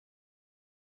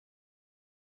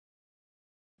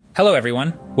Hello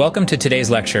everyone, welcome to today's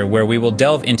lecture where we will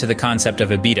delve into the concept of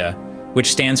EBITA, which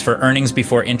stands for Earnings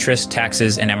Before Interest,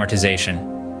 Taxes, and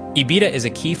Amortization. EBITA is a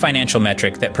key financial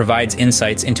metric that provides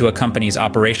insights into a company's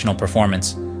operational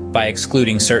performance by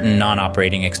excluding certain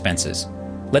non-operating expenses.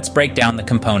 Let's break down the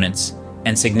components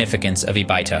and significance of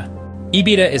EBITA.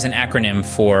 EBITA is an acronym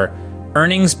for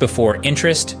Earnings Before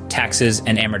Interest, Taxes,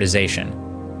 and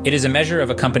Amortization. It is a measure of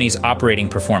a company's operating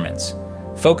performance,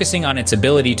 focusing on its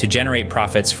ability to generate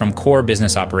profits from core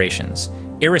business operations,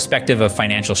 irrespective of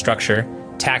financial structure,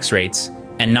 tax rates,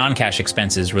 and non-cash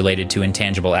expenses related to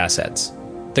intangible assets.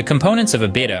 The components of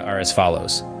EBITA are as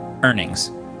follows. Earnings.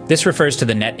 This refers to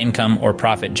the net income or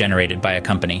profit generated by a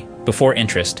company. Before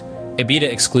interest,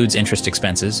 EBITA excludes interest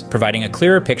expenses, providing a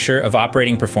clearer picture of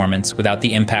operating performance without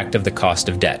the impact of the cost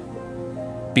of debt.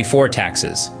 Before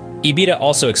taxes. EBITA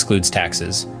also excludes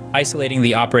taxes, isolating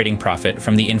the operating profit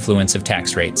from the influence of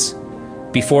tax rates.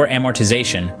 Before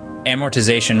amortization,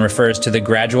 amortization refers to the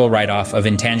gradual write-off of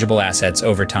intangible assets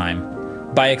over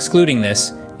time. By excluding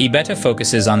this, EBITA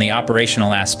focuses on the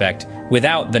operational aspect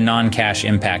without the non-cash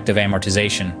impact of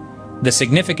amortization. The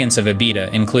significance of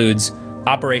EBITA includes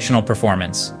operational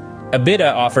performance.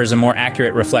 EBITA offers a more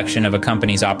accurate reflection of a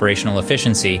company's operational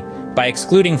efficiency by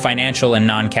excluding financial and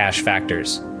non-cash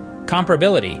factors.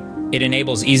 Comparability. It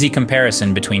enables easy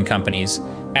comparison between companies,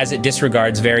 as it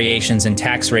disregards variations in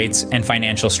tax rates and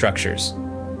financial structures.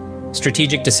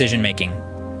 Strategic decision-making.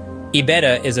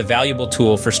 EBITA is a valuable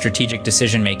tool for strategic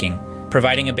decision-making,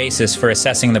 providing a basis for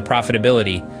assessing the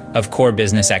profitability of core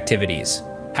business activities.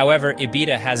 However,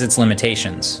 EBITA has its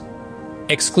limitations.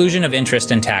 Exclusion of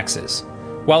interest and taxes.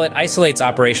 While it isolates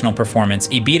operational performance,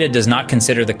 EBITA does not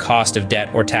consider the cost of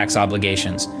debt or tax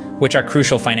obligations, which are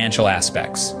crucial financial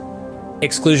aspects.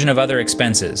 Exclusion of other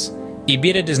expenses.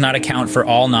 EBITA does not account for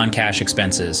all non-cash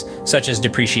expenses, such as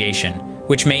depreciation,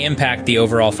 which may impact the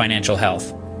overall financial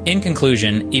health. In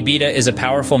conclusion, EBITA is a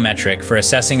powerful metric for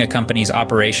assessing a company's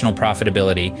operational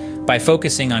profitability by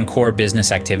focusing on core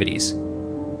business activities.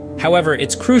 However,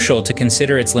 it's crucial to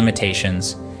consider its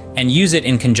limitations and use it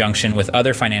in conjunction with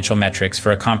other financial metrics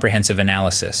for a comprehensive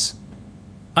analysis.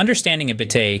 Understanding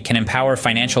EBITA can empower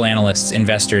financial analysts,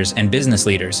 investors, and business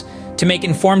leaders to make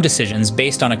informed decisions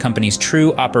based on a company's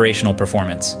true operational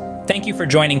performance. Thank you for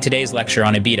joining today's lecture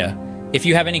on EBITA. If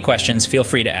you have any questions, feel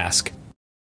free to ask.